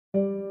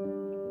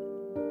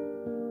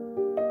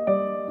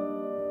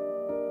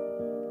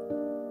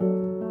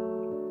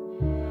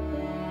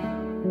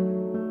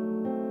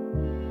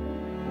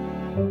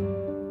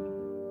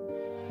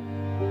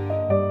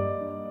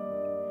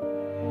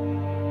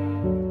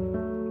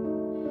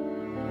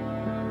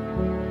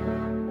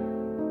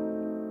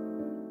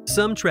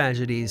Some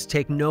tragedies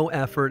take no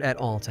effort at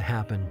all to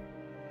happen.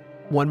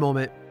 One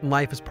moment,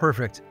 life is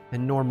perfect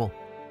and normal,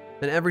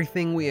 and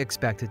everything we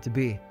expect it to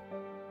be.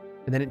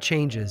 And then it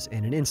changes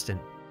in an instant.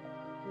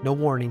 No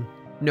warning,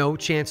 no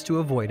chance to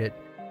avoid it.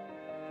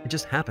 It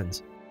just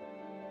happens.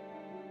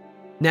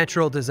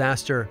 Natural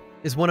disaster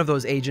is one of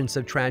those agents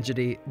of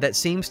tragedy that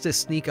seems to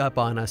sneak up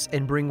on us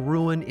and bring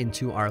ruin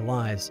into our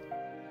lives.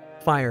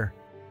 Fire,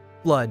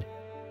 flood,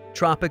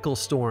 tropical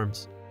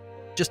storms.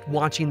 Just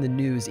watching the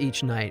news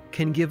each night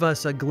can give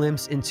us a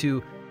glimpse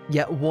into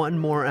yet one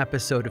more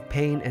episode of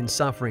pain and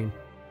suffering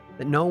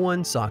that no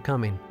one saw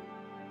coming.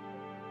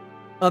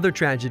 Other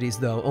tragedies,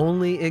 though,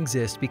 only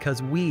exist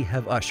because we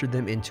have ushered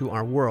them into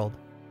our world.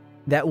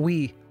 That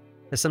we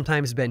has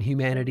sometimes been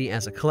humanity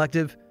as a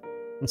collective,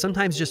 and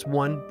sometimes just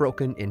one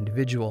broken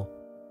individual.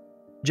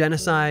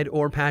 Genocide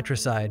or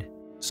patricide,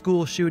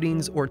 school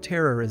shootings or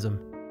terrorism.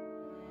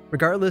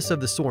 Regardless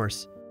of the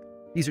source,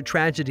 these are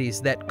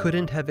tragedies that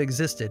couldn't have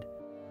existed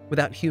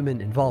without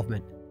human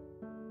involvement.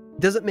 It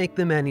doesn't make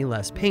them any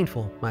less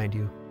painful, mind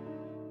you.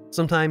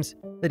 Sometimes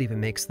that even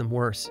makes them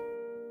worse.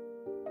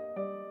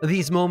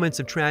 These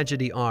moments of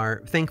tragedy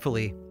are,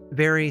 thankfully,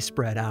 very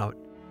spread out.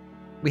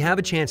 We have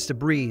a chance to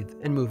breathe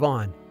and move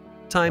on,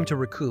 time to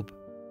recoup.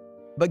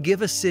 But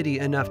give a city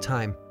enough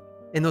time,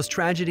 and those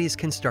tragedies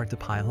can start to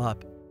pile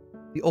up.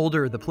 The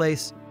older the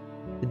place,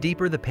 the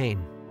deeper the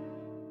pain.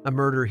 A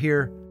murder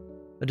here,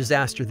 a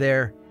disaster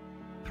there.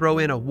 Throw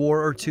in a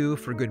war or two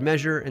for good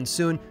measure, and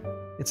soon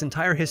its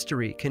entire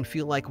history can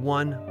feel like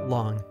one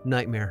long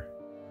nightmare.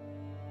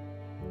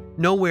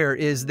 Nowhere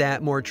is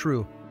that more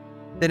true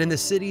than in the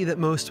city that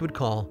most would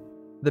call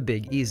the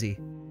Big Easy.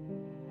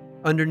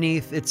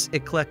 Underneath its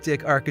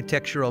eclectic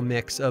architectural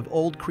mix of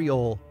Old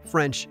Creole,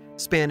 French,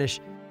 Spanish,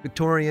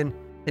 Victorian,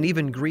 and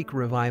even Greek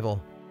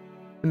revival,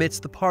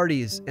 amidst the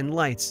parties and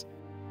lights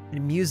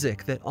and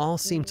music that all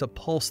seem to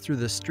pulse through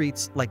the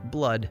streets like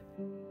blood,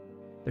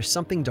 there's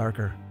something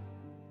darker.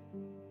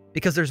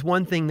 Because there's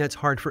one thing that's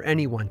hard for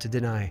anyone to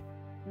deny.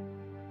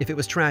 If it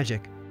was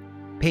tragic,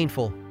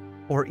 painful,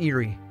 or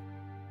eerie,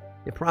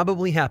 it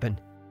probably happened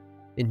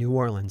in New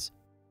Orleans.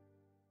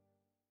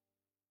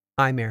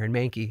 I'm Aaron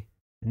Mahnke,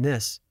 and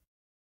this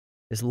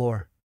is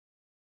Lore.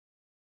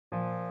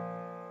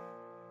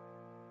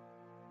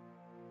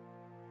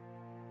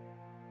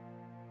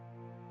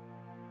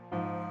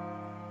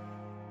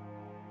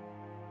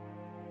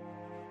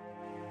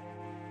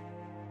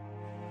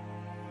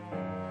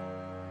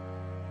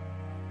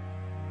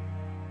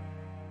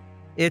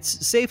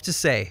 It's safe to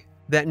say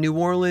that New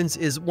Orleans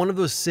is one of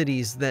those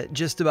cities that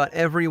just about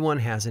everyone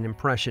has an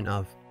impression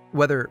of,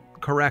 whether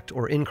correct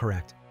or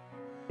incorrect.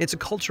 It's a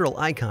cultural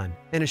icon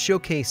and a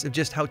showcase of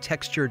just how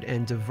textured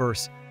and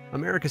diverse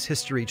America's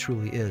history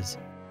truly is.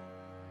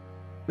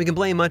 We can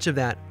blame much of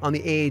that on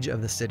the age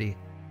of the city.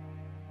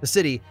 The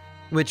city,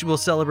 which will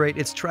celebrate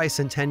its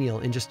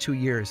tricentennial in just 2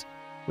 years,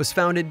 was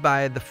founded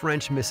by the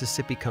French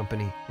Mississippi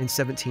Company in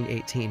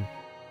 1718.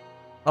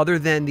 Other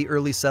than the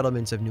early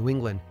settlements of New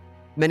England,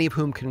 many of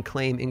whom can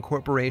claim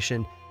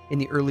incorporation in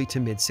the early to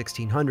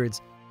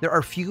mid-1600s, there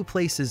are few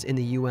places in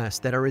the U.S.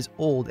 that are as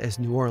old as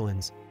New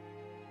Orleans.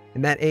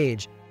 And that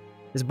age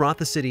has brought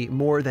the city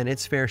more than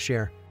its fair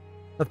share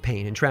of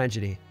pain and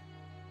tragedy.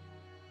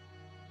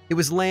 It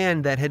was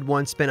land that had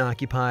once been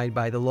occupied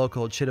by the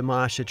local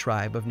Chitimacha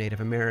tribe of Native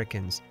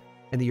Americans,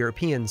 and the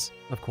Europeans,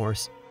 of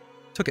course,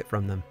 took it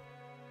from them.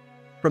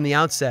 From the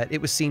outset,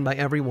 it was seen by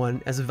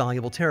everyone as a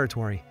valuable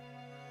territory.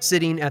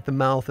 Sitting at the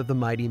mouth of the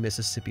mighty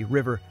Mississippi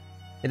River,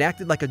 it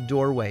acted like a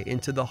doorway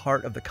into the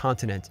heart of the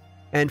continent,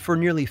 and for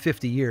nearly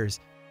 50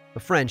 years, the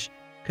French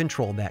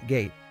controlled that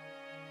gate.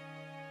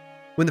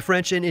 When the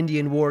French and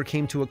Indian War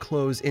came to a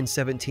close in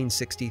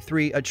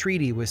 1763, a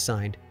treaty was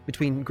signed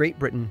between Great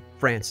Britain,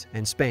 France,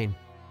 and Spain.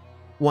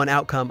 One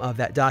outcome of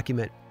that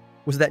document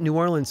was that New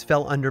Orleans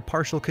fell under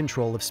partial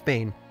control of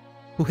Spain,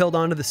 who held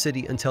on to the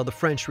city until the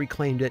French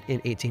reclaimed it in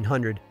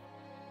 1800.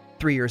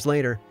 3 years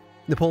later,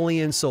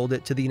 Napoleon sold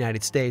it to the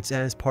United States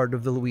as part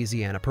of the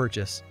Louisiana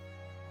Purchase.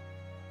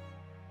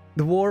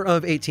 The War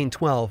of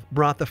 1812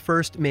 brought the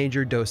first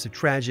major dose of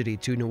tragedy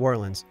to New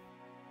Orleans.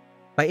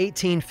 By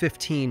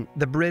 1815,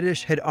 the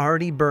British had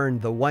already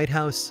burned the White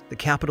House, the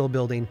Capitol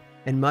building,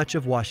 and much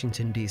of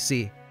Washington,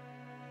 D.C.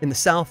 In the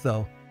South,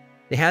 though,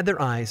 they had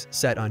their eyes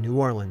set on New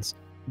Orleans,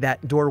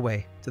 that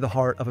doorway to the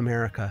heart of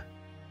America.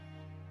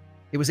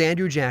 It was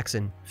Andrew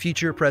Jackson,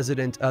 future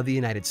President of the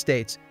United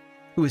States,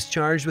 who was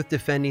charged with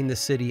defending the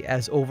city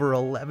as over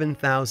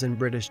 11,000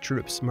 British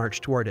troops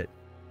marched toward it.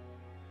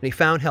 And he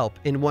found help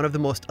in one of the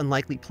most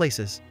unlikely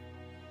places,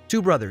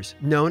 two brothers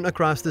known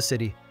across the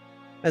city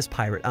as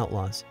pirate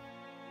outlaws.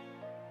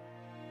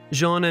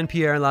 Jean and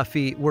Pierre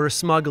Lafitte were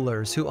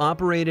smugglers who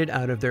operated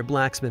out of their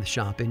blacksmith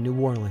shop in New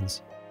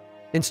Orleans.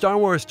 In Star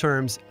Wars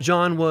terms,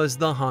 Jean was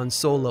the Han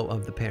Solo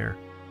of the pair,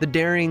 the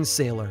daring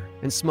sailor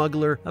and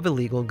smuggler of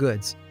illegal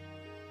goods.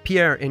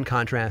 Pierre, in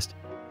contrast,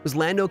 was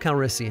Lando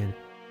Calrissian,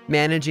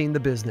 managing the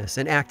business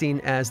and acting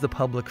as the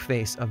public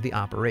face of the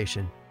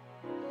operation.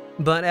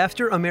 But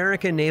after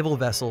American naval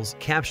vessels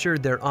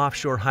captured their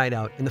offshore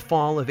hideout in the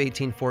fall of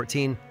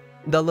 1814,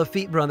 the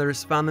Lafitte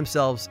brothers found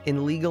themselves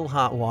in legal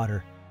hot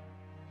water.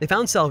 They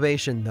found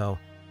salvation, though,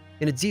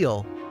 in a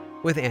deal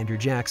with Andrew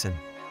Jackson.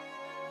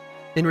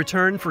 In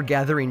return for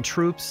gathering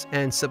troops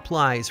and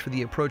supplies for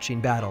the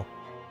approaching battle,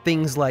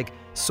 things like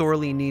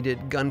sorely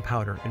needed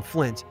gunpowder and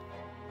flint,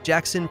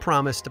 Jackson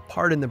promised to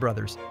pardon the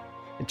brothers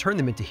and turn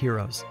them into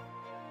heroes.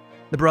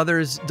 The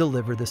brothers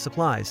delivered the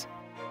supplies.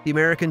 The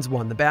Americans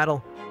won the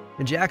battle,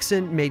 and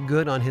Jackson made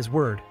good on his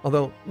word,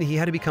 although he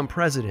had to become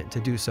president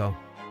to do so.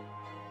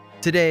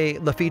 Today,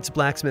 Lafitte's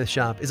blacksmith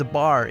shop is a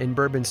bar in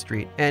Bourbon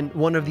Street and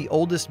one of the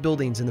oldest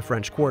buildings in the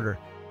French Quarter.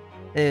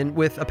 And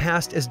with a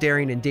past as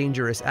daring and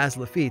dangerous as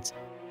Lafitte's,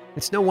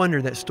 it's no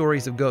wonder that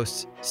stories of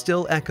ghosts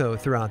still echo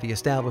throughout the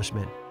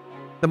establishment.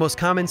 The most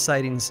common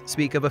sightings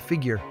speak of a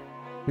figure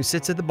who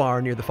sits at the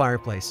bar near the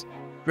fireplace,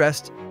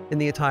 dressed in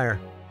the attire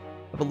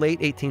of a late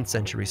 18th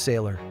century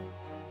sailor.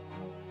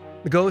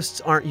 The ghosts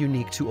aren't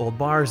unique to old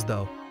bars,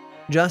 though.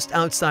 Just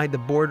outside the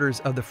borders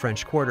of the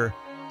French Quarter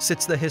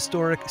sits the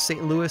historic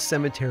St. Louis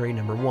Cemetery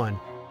No. 1.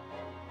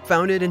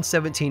 Founded in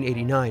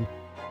 1789,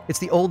 it's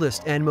the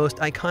oldest and most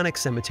iconic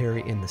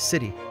cemetery in the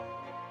city.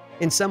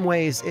 In some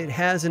ways, it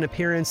has an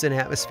appearance and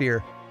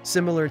atmosphere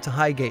similar to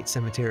Highgate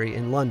Cemetery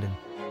in London.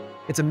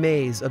 It's a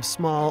maze of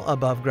small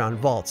above-ground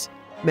vaults,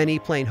 many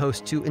playing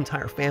host to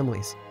entire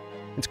families.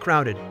 It's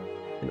crowded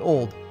and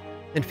old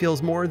and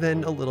feels more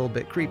than a little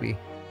bit creepy.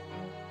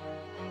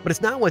 But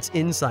it's not what's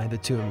inside the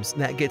tombs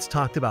that gets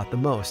talked about the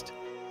most.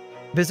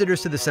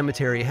 Visitors to the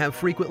cemetery have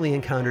frequently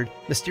encountered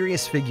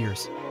mysterious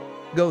figures,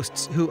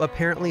 ghosts who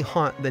apparently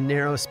haunt the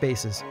narrow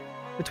spaces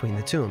between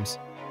the tombs.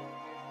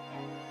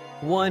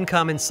 One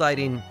common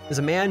sighting is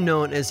a man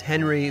known as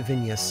Henry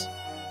Vignes.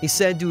 He's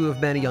said to have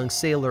been a young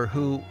sailor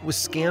who was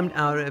scammed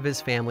out of his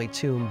family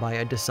tomb by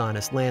a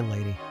dishonest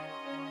landlady.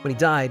 When he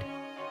died,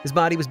 his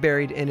body was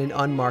buried in an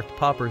unmarked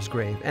pauper's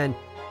grave, and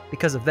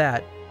because of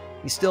that,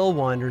 he still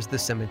wanders the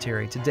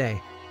cemetery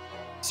today,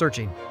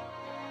 searching.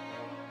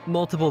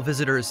 Multiple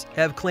visitors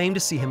have claimed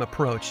to see him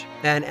approach,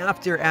 and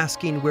after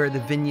asking where the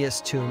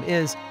Vignes tomb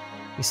is,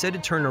 he's said to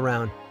turn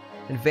around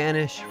and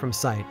vanish from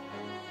sight.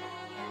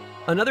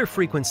 Another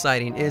frequent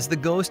sighting is the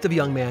ghost of a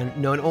young man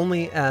known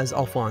only as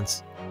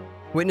Alphonse.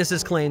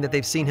 Witnesses claim that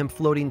they've seen him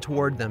floating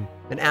toward them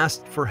and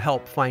asked for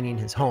help finding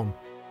his home.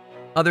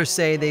 Others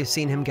say they've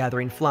seen him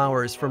gathering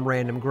flowers from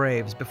random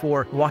graves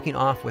before walking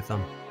off with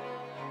them.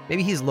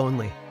 Maybe he's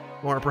lonely,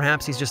 or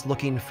perhaps he's just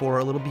looking for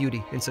a little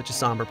beauty in such a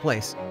somber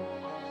place.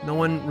 No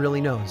one really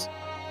knows.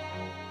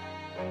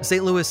 The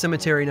St. Louis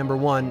Cemetery No.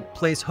 1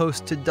 plays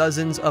host to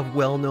dozens of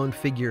well-known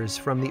figures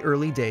from the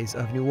early days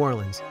of New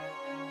Orleans.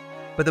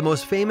 But the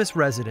most famous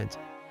resident,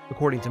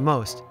 according to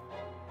most,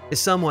 is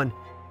someone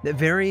that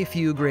very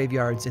few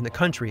graveyards in the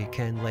country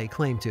can lay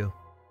claim to: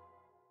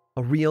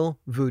 a real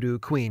voodoo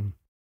queen.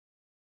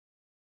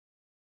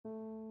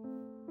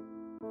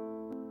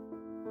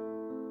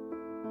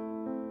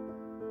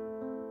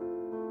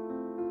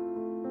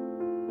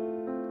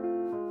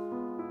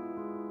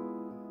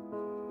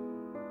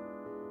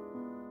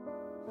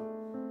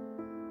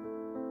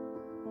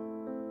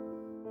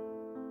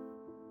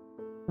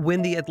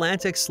 When the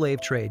Atlantic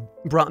slave trade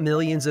brought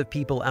millions of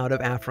people out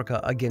of Africa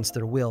against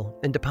their will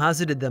and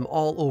deposited them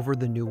all over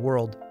the New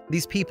World,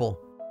 these people,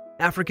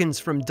 Africans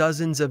from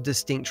dozens of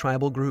distinct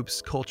tribal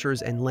groups,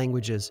 cultures, and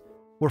languages,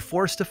 were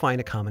forced to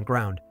find a common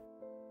ground.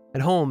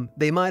 At home,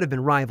 they might have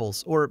been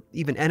rivals or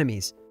even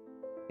enemies.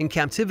 In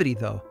captivity,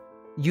 though,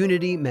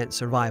 unity meant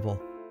survival.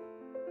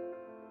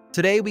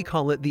 Today, we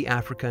call it the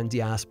African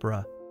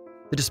diaspora,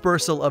 the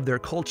dispersal of their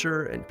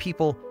culture and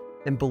people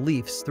and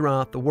beliefs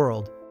throughout the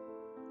world.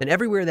 And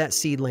everywhere that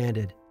seed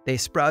landed, they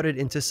sprouted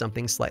into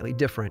something slightly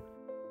different.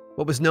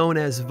 What was known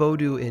as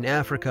Vodou in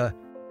Africa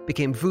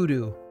became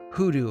Voodoo,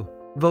 Hoodoo,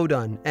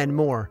 Vodun, and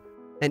more,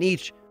 and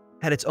each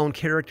had its own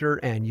character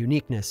and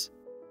uniqueness.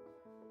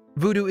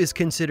 Voodoo is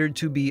considered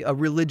to be a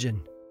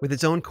religion with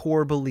its own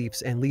core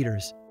beliefs and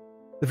leaders.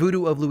 The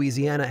Voodoo of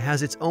Louisiana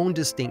has its own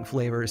distinct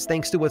flavors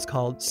thanks to what's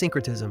called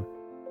syncretism,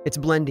 its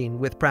blending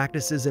with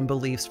practices and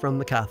beliefs from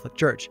the Catholic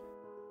Church.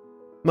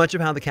 Much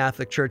of how the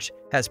Catholic Church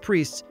has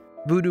priests,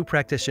 Voodoo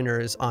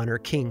practitioners honor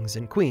kings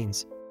and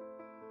queens.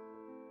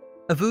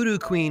 A voodoo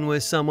queen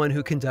was someone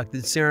who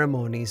conducted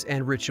ceremonies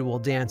and ritual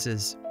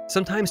dances,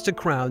 sometimes to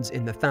crowds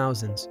in the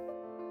thousands.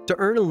 To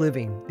earn a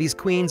living, these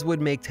queens would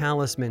make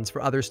talismans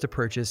for others to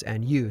purchase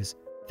and use.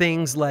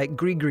 Things like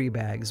gris-gris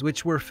bags,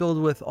 which were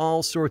filled with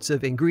all sorts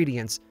of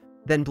ingredients,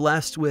 then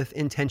blessed with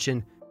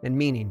intention and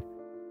meaning.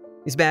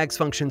 These bags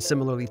function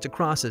similarly to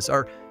crosses,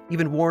 are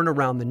even worn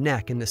around the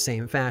neck in the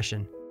same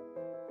fashion.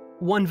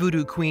 One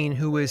voodoo queen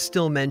who is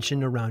still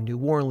mentioned around New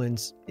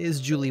Orleans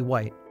is Julie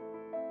White,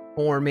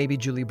 or maybe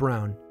Julie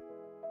Brown,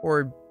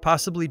 or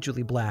possibly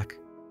Julie Black.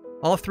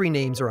 All three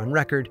names are on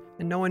record,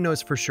 and no one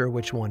knows for sure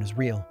which one is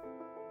real.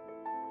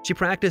 She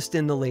practiced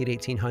in the late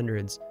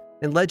 1800s,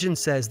 and legend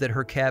says that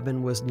her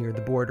cabin was near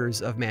the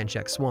borders of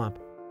Manchac Swamp.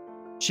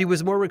 She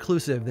was more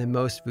reclusive than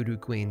most voodoo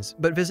queens,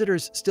 but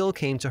visitors still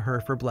came to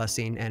her for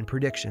blessing and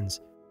predictions.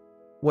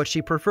 What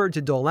she preferred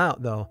to dole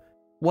out, though,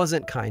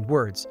 wasn't kind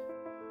words.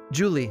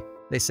 Julie,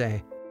 they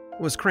say,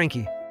 was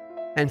cranky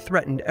and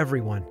threatened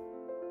everyone.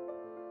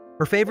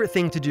 Her favorite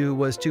thing to do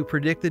was to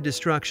predict the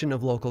destruction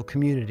of local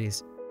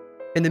communities.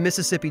 In the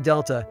Mississippi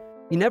Delta,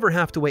 you never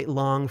have to wait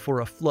long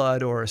for a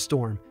flood or a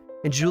storm,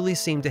 and Julie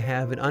seemed to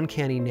have an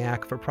uncanny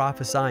knack for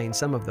prophesying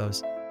some of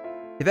those.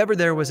 If ever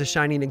there was a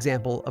shining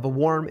example of a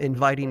warm,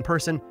 inviting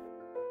person,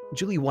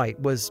 Julie White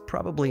was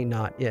probably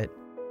not it.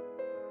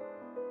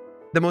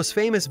 The most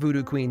famous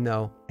voodoo queen,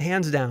 though,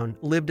 hands down,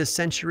 lived a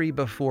century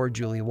before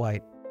Julie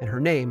White, and her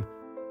name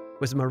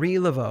was Marie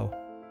Laveau.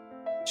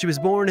 She was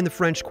born in the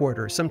French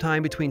Quarter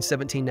sometime between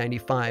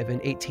 1795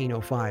 and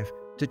 1805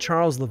 to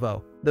Charles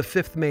Laveau, the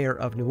 5th mayor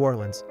of New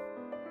Orleans.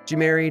 She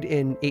married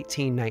in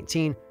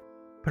 1819,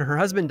 but her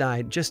husband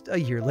died just a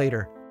year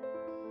later.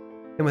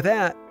 And with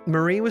that,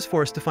 Marie was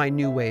forced to find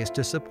new ways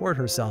to support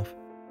herself.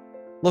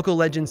 Local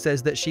legend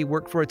says that she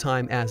worked for a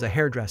time as a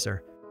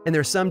hairdresser, and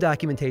there's some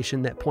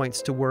documentation that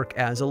points to work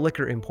as a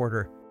liquor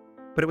importer.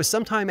 But it was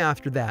sometime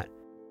after that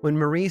when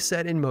Marie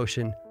set in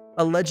motion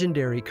a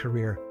legendary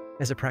career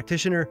as a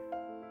practitioner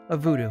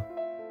of voodoo.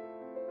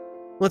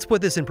 Let's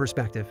put this in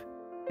perspective.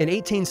 In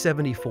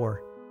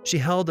 1874, she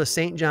held a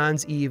St.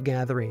 John's Eve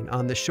gathering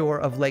on the shore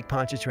of Lake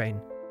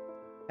Pontchartrain.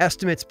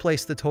 Estimates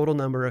place the total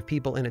number of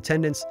people in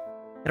attendance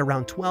at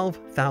around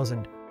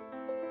 12,000.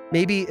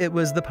 Maybe it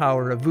was the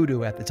power of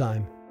voodoo at the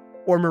time,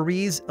 or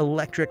Marie's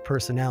electric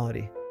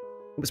personality.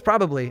 It was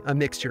probably a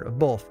mixture of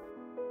both,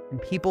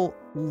 and people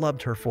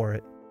loved her for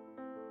it.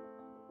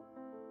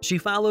 She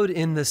followed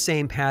in the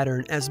same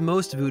pattern as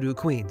most voodoo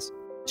queens.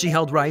 She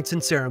held rites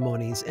and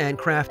ceremonies and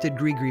crafted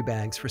gree-gree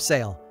bags for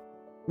sale.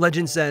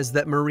 Legend says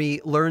that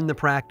Marie learned the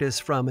practice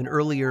from an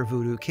earlier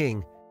voodoo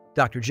king,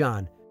 Dr.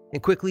 John,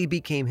 and quickly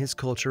became his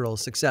cultural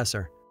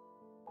successor.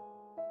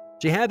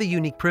 She had the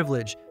unique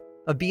privilege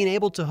of being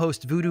able to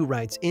host voodoo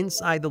rites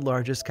inside the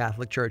largest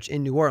Catholic church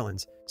in New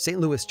Orleans, St.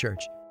 Louis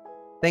Church,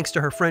 thanks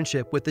to her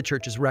friendship with the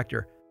church's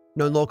rector,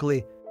 known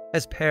locally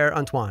as Père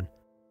Antoine.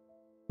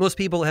 Most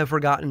people have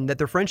forgotten that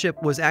their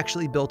friendship was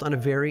actually built on a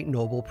very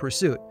noble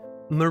pursuit.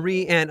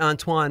 Marie and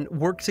Antoine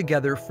worked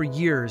together for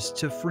years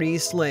to free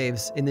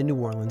slaves in the New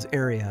Orleans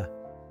area.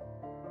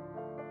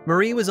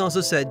 Marie was also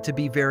said to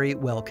be very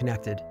well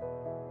connected.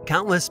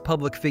 Countless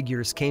public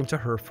figures came to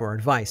her for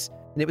advice,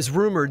 and it was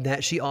rumored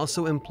that she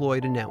also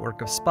employed a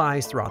network of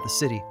spies throughout the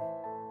city.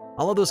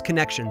 All of those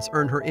connections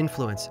earned her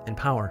influence and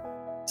power,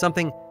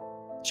 something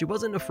she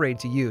wasn't afraid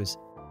to use.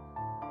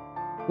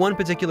 One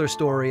particular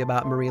story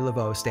about Marie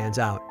Laveau stands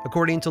out.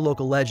 According to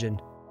local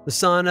legend, the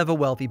son of a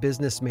wealthy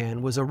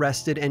businessman was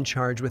arrested and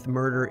charged with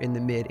murder in the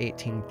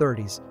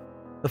mid-1830s.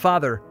 The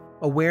father,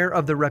 aware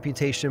of the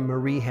reputation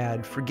Marie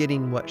had for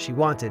getting what she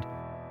wanted,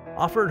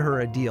 offered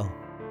her a deal.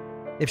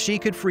 If she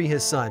could free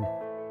his son,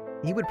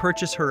 he would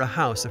purchase her a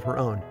house of her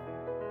own.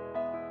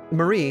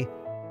 Marie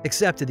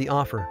accepted the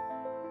offer.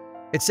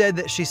 It's said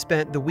that she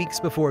spent the weeks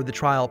before the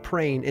trial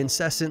praying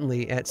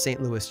incessantly at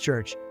St. Louis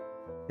Church,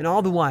 and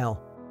all the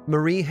while,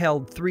 Marie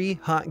held 3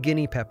 hot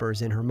guinea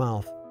peppers in her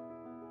mouth.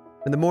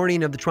 When the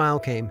morning of the trial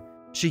came,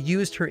 she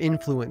used her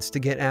influence to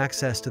get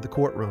access to the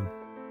courtroom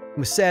and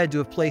was said to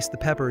have placed the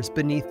peppers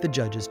beneath the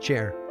judge's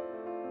chair.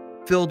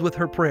 Filled with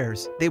her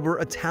prayers, they were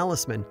a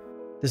talisman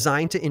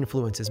designed to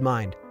influence his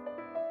mind.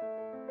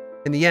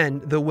 In the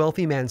end, the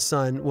wealthy man's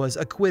son was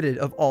acquitted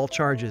of all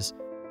charges,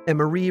 and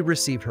Marie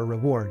received her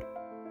reward.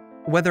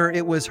 Whether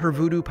it was her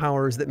voodoo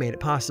powers that made it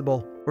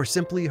possible, or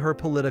simply her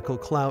political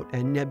clout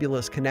and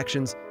nebulous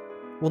connections,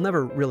 we'll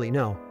never really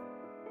know.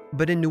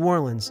 But in New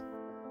Orleans,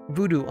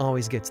 voodoo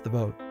always gets the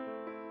vote.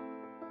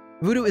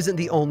 Voodoo isn't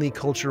the only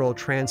cultural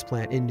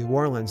transplant in New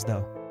Orleans,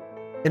 though.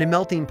 In a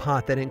melting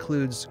pot that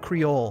includes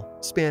Creole,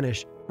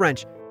 Spanish,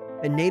 French,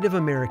 and Native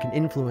American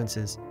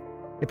influences,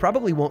 it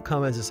probably won't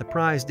come as a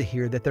surprise to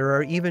hear that there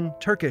are even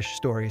Turkish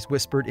stories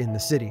whispered in the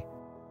city.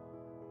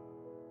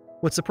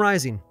 What's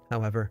surprising,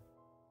 however,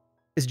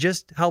 is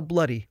just how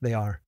bloody they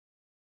are.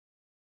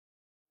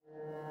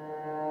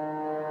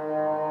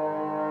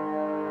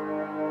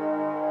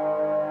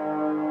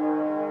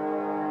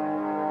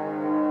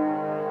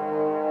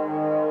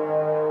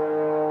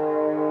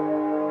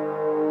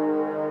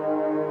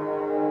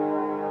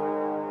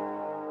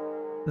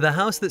 The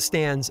house that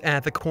stands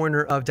at the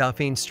corner of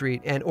Dauphine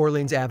Street and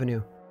Orleans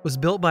Avenue was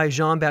built by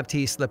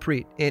Jean-Baptiste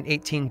Laprete in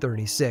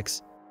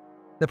 1836.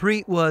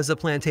 Laprete was a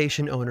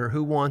plantation owner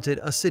who wanted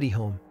a city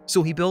home,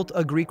 so he built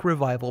a Greek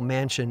Revival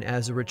mansion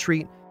as a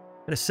retreat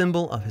and a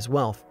symbol of his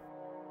wealth.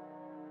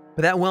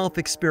 But that wealth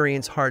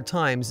experienced hard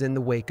times in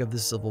the wake of the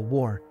Civil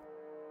War.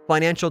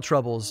 Financial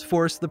troubles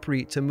forced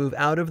Laprete to move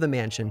out of the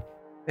mansion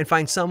and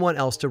find someone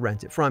else to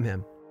rent it from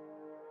him.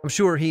 I'm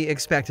sure he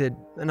expected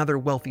another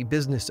wealthy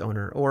business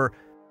owner or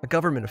a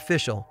government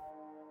official.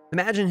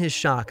 Imagine his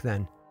shock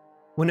then,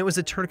 when it was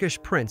a Turkish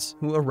prince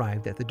who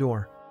arrived at the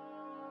door.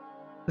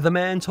 The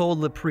man told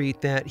Laprete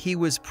that he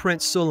was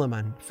Prince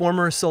Suleiman,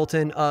 former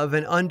sultan of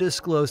an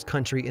undisclosed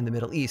country in the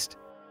Middle East.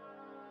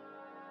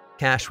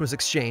 Cash was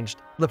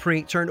exchanged,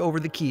 Laprete turned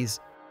over the keys,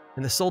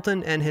 and the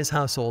sultan and his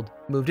household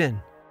moved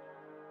in.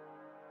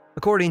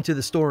 According to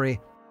the story,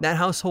 that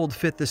household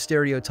fit the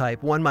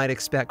stereotype one might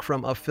expect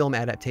from a film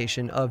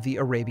adaptation of the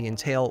Arabian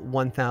tale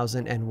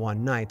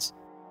 1001 Nights.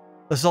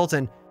 The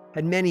Sultan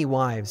had many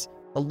wives,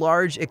 a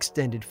large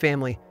extended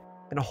family,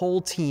 and a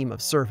whole team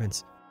of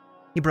servants.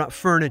 He brought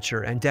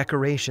furniture and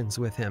decorations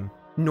with him,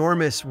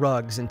 enormous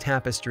rugs and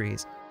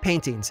tapestries,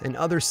 paintings, and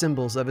other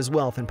symbols of his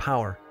wealth and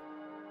power.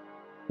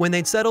 When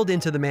they'd settled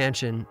into the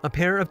mansion, a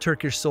pair of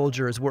Turkish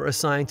soldiers were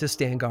assigned to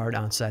stand guard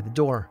outside the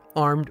door,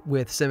 armed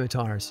with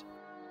scimitars.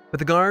 But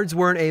the guards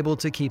weren't able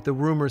to keep the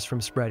rumors from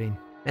spreading,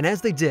 and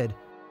as they did,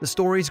 the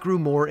stories grew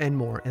more and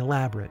more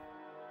elaborate.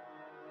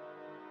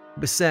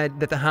 It was said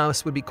that the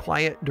house would be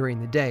quiet during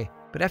the day,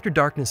 but after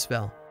darkness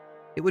fell,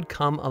 it would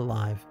come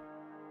alive.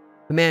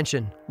 The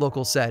mansion,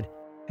 locals said,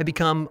 had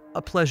become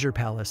a pleasure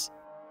palace.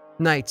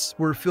 Nights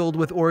were filled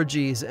with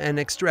orgies and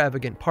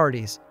extravagant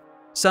parties.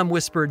 Some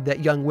whispered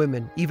that young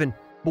women, even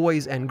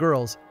boys and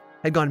girls,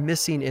 had gone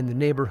missing in the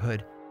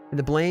neighborhood, and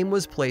the blame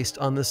was placed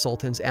on the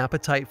Sultan's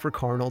appetite for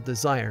carnal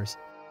desires.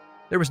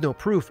 There was no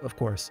proof, of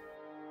course,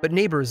 but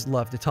neighbors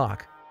love to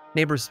talk.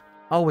 Neighbors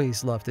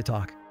always love to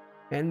talk,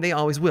 and they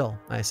always will,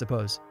 I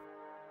suppose.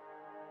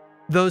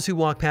 Those who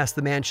walked past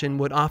the mansion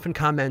would often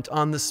comment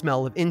on the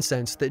smell of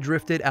incense that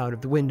drifted out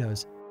of the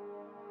windows.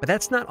 But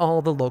that's not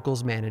all the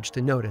locals managed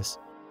to notice.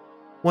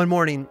 One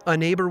morning, a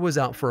neighbor was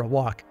out for a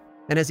walk,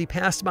 and as he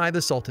passed by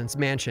the Sultan's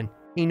mansion,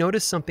 he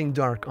noticed something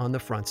dark on the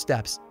front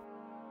steps.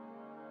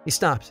 He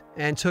stopped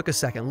and took a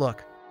second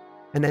look,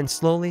 and then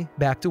slowly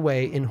backed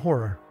away in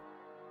horror.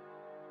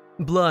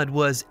 Blood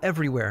was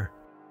everywhere.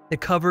 It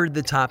covered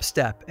the top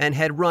step and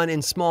had run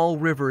in small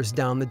rivers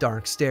down the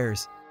dark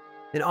stairs,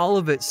 and all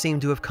of it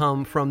seemed to have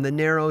come from the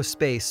narrow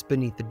space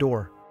beneath the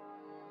door.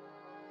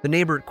 The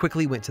neighbor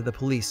quickly went to the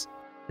police,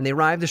 and they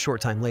arrived a short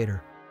time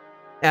later.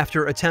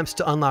 After attempts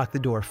to unlock the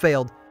door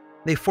failed,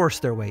 they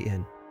forced their way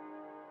in.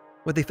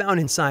 What they found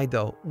inside,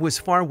 though, was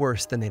far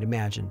worse than they'd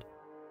imagined.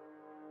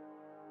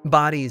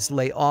 Bodies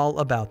lay all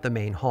about the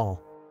main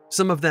hall.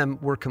 Some of them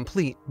were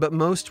complete, but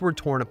most were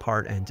torn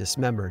apart and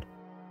dismembered.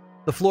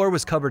 The floor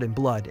was covered in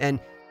blood, and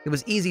it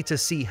was easy to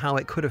see how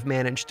it could have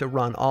managed to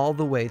run all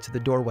the way to the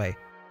doorway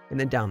and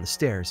then down the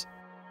stairs.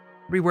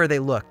 Everywhere they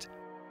looked,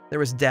 there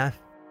was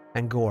death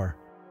and gore.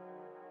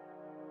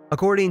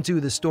 According to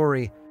the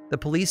story, the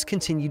police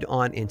continued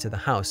on into the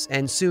house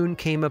and soon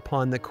came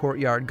upon the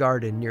courtyard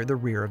garden near the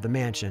rear of the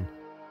mansion.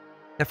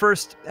 At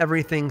first,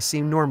 everything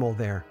seemed normal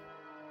there.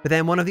 But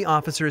then one of the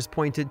officers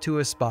pointed to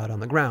a spot on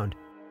the ground.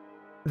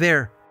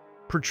 There,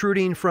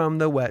 protruding from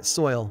the wet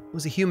soil,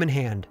 was a human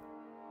hand.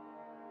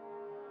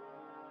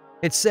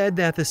 It's said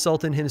that the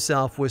Sultan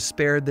himself was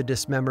spared the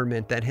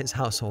dismemberment that his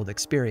household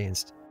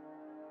experienced.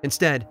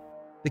 Instead,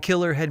 the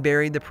killer had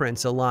buried the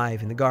prince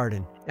alive in the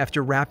garden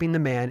after wrapping the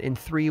man in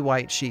 3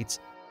 white sheets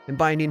and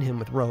binding him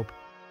with rope.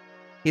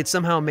 He had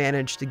somehow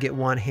managed to get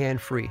one hand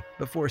free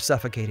before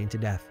suffocating to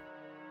death.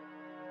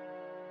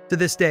 To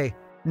this day,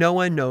 no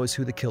one knows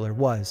who the killer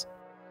was,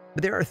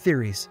 but there are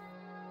theories.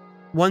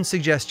 One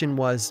suggestion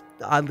was,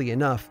 oddly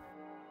enough,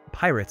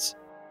 pirates.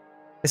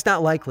 It's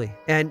not likely,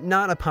 and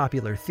not a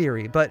popular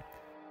theory, but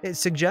it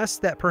suggests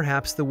that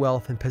perhaps the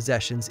wealth and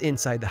possessions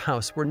inside the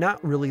house were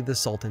not really the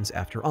Sultan's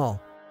after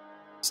all.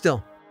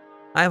 Still,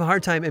 I have a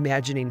hard time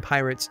imagining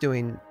pirates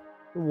doing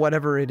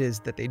whatever it is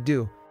that they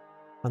do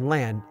on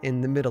land in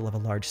the middle of a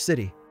large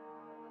city.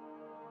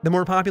 The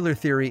more popular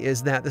theory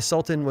is that the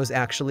Sultan was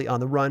actually on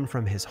the run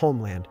from his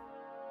homeland.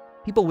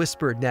 People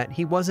whispered that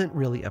he wasn't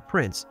really a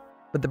prince,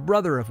 but the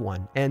brother of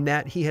one, and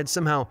that he had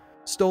somehow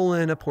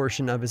stolen a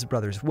portion of his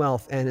brother's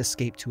wealth and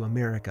escaped to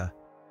America.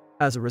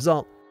 As a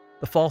result,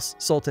 the false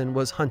Sultan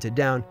was hunted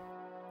down,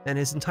 and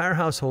his entire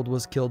household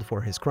was killed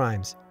for his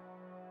crimes.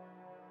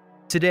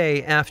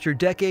 Today, after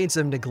decades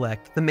of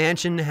neglect, the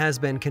mansion has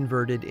been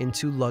converted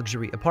into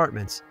luxury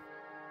apartments.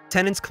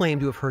 Tenants claim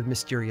to have heard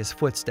mysterious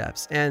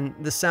footsteps and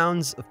the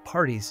sounds of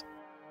parties.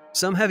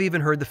 Some have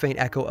even heard the faint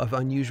echo of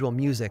unusual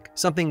music,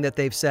 something that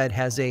they've said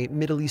has a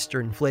Middle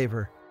Eastern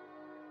flavor.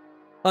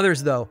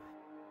 Others, though,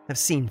 have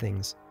seen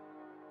things.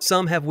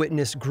 Some have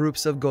witnessed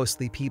groups of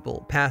ghostly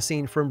people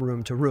passing from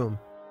room to room,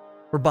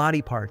 or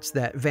body parts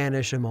that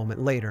vanish a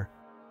moment later.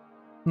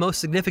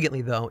 Most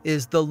significantly, though,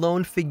 is the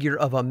lone figure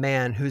of a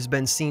man who's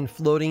been seen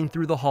floating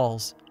through the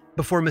halls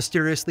before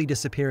mysteriously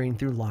disappearing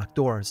through locked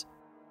doors.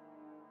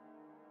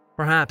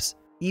 Perhaps,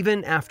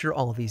 even after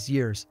all these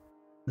years,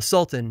 the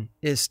Sultan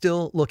is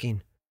still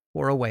looking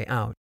for a way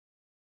out.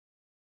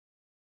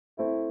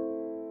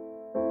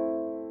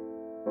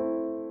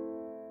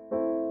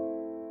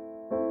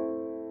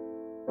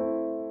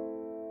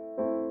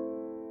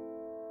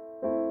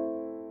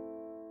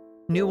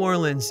 New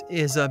Orleans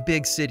is a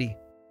big city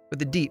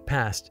with a deep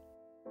past,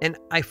 and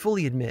I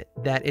fully admit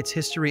that its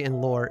history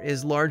and lore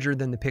is larger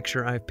than the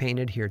picture I've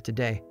painted here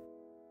today.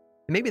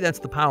 And maybe that's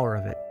the power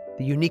of it,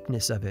 the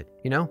uniqueness of it,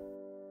 you know?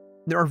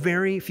 There are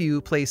very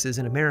few places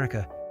in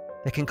America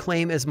that can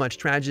claim as much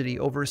tragedy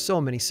over so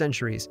many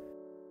centuries,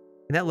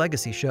 and that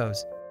legacy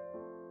shows.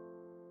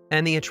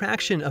 And the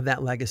attraction of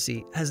that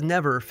legacy has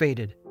never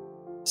faded.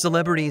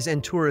 Celebrities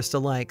and tourists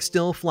alike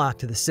still flock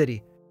to the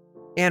city,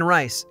 Anne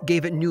Rice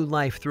gave it new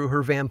life through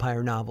her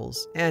vampire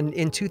novels, and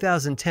in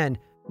 2010,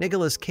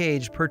 Nicolas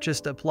Cage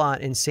purchased a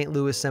plot in St.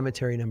 Louis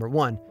Cemetery No.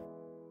 1.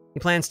 He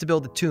plans to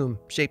build a tomb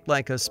shaped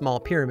like a small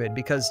pyramid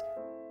because,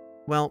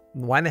 well,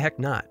 why the heck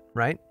not,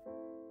 right?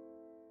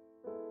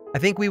 I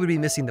think we would be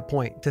missing the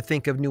point to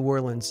think of New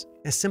Orleans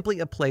as simply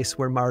a place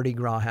where Mardi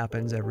Gras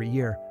happens every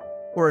year,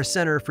 or a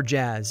center for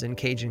jazz and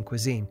Cajun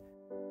cuisine.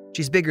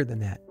 She's bigger than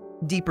that,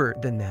 deeper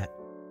than that.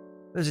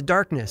 There's a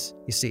darkness,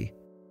 you see,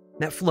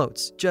 that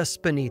floats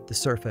just beneath the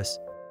surface,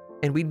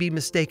 and we'd be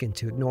mistaken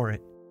to ignore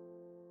it.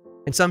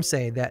 And some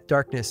say that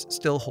darkness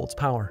still holds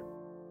power.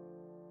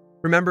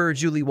 Remember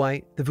Julie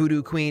White, the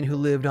voodoo queen who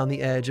lived on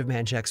the edge of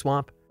Manchac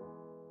Swamp?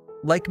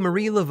 Like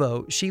Marie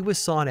Laveau, she was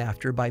sought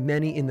after by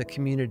many in the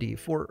community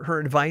for her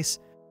advice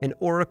and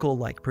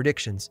oracle-like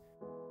predictions.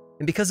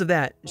 And because of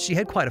that, she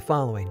had quite a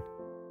following.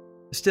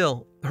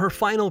 Still, her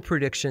final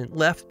prediction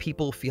left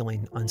people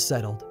feeling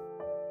unsettled.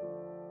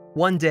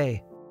 "One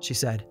day," she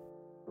said,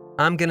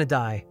 "I'm gonna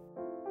die,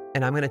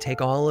 and I'm gonna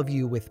take all of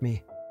you with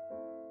me."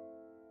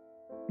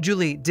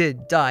 Julie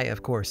did die,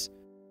 of course,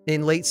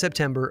 in late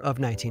September of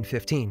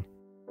 1915.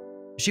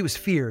 She was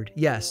feared,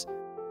 yes,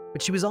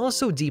 but she was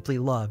also deeply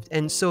loved,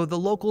 and so the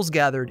locals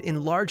gathered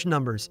in large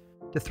numbers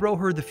to throw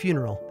her the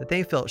funeral that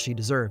they felt she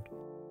deserved.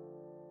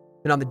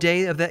 And on the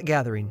day of that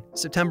gathering,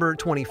 September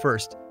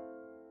 21st,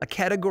 a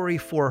Category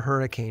 4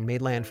 hurricane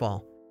made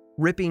landfall,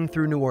 ripping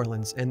through New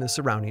Orleans and the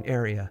surrounding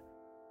area.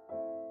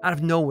 Out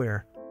of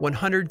nowhere,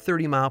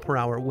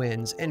 130-mile-per-hour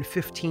winds and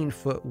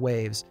 15-foot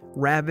waves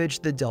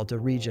ravaged the Delta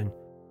region.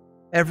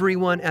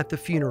 Everyone at the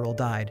funeral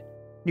died,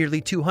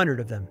 nearly 200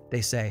 of them,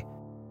 they say,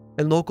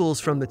 and locals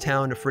from the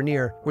town of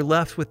Frenier were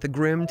left with the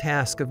grim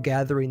task of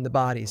gathering the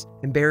bodies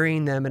and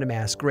burying them in a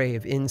mass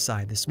grave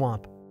inside the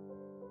swamp.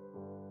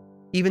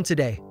 Even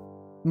today,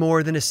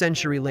 more than a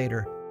century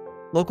later,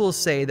 locals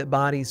say that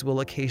bodies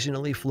will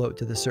occasionally float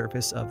to the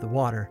surface of the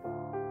water.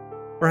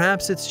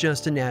 Perhaps it's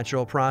just a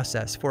natural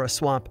process for a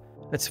swamp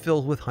that's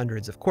filled with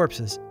hundreds of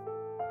corpses.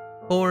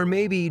 Or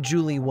maybe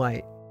Julie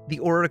White, the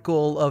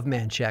Oracle of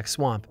Manchac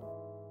Swamp,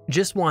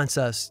 just wants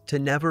us to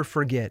never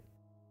forget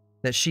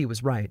that she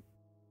was right.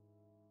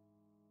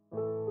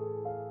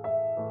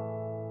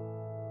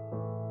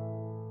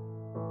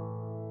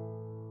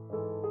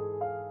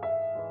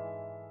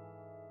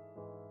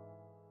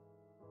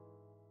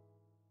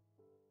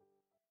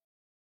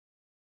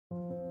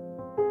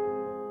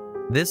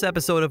 This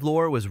episode of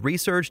Lore was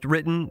researched,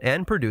 written,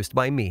 and produced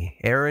by me,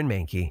 Aaron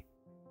Mahnke.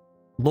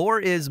 Lore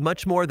is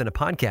much more than a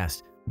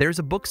podcast. There's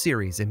a book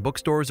series in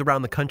bookstores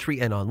around the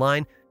country and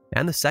online,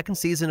 and the second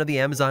season of the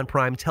Amazon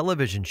Prime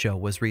television show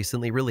was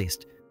recently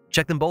released.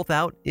 Check them both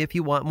out if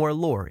you want more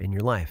lore in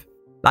your life.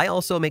 I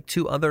also make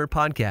 2 other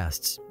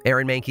podcasts,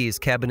 Aaron Mahnke's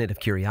Cabinet of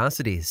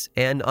Curiosities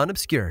and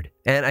Unobscured,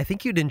 and I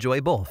think you'd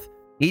enjoy both.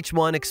 Each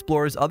one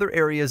explores other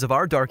areas of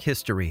our dark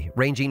history,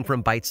 ranging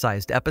from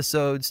bite-sized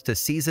episodes to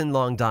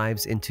season-long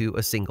dives into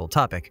a single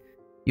topic.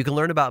 You can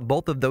learn about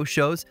both of those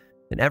shows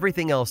and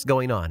everything else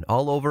going on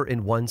all over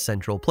in one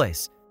central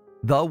place,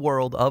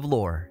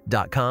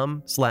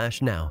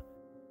 theworldoflore.com/now.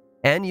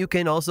 And you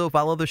can also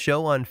follow the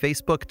show on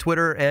Facebook,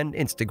 Twitter, and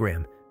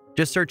Instagram.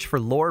 Just search for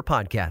Lore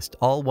Podcast,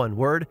 all one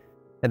word,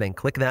 and then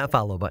click that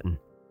follow button.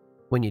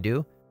 When you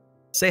do,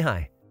 say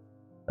hi.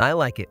 I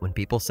like it when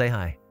people say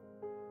hi.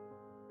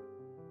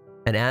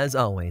 And as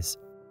always,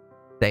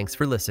 thanks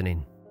for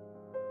listening.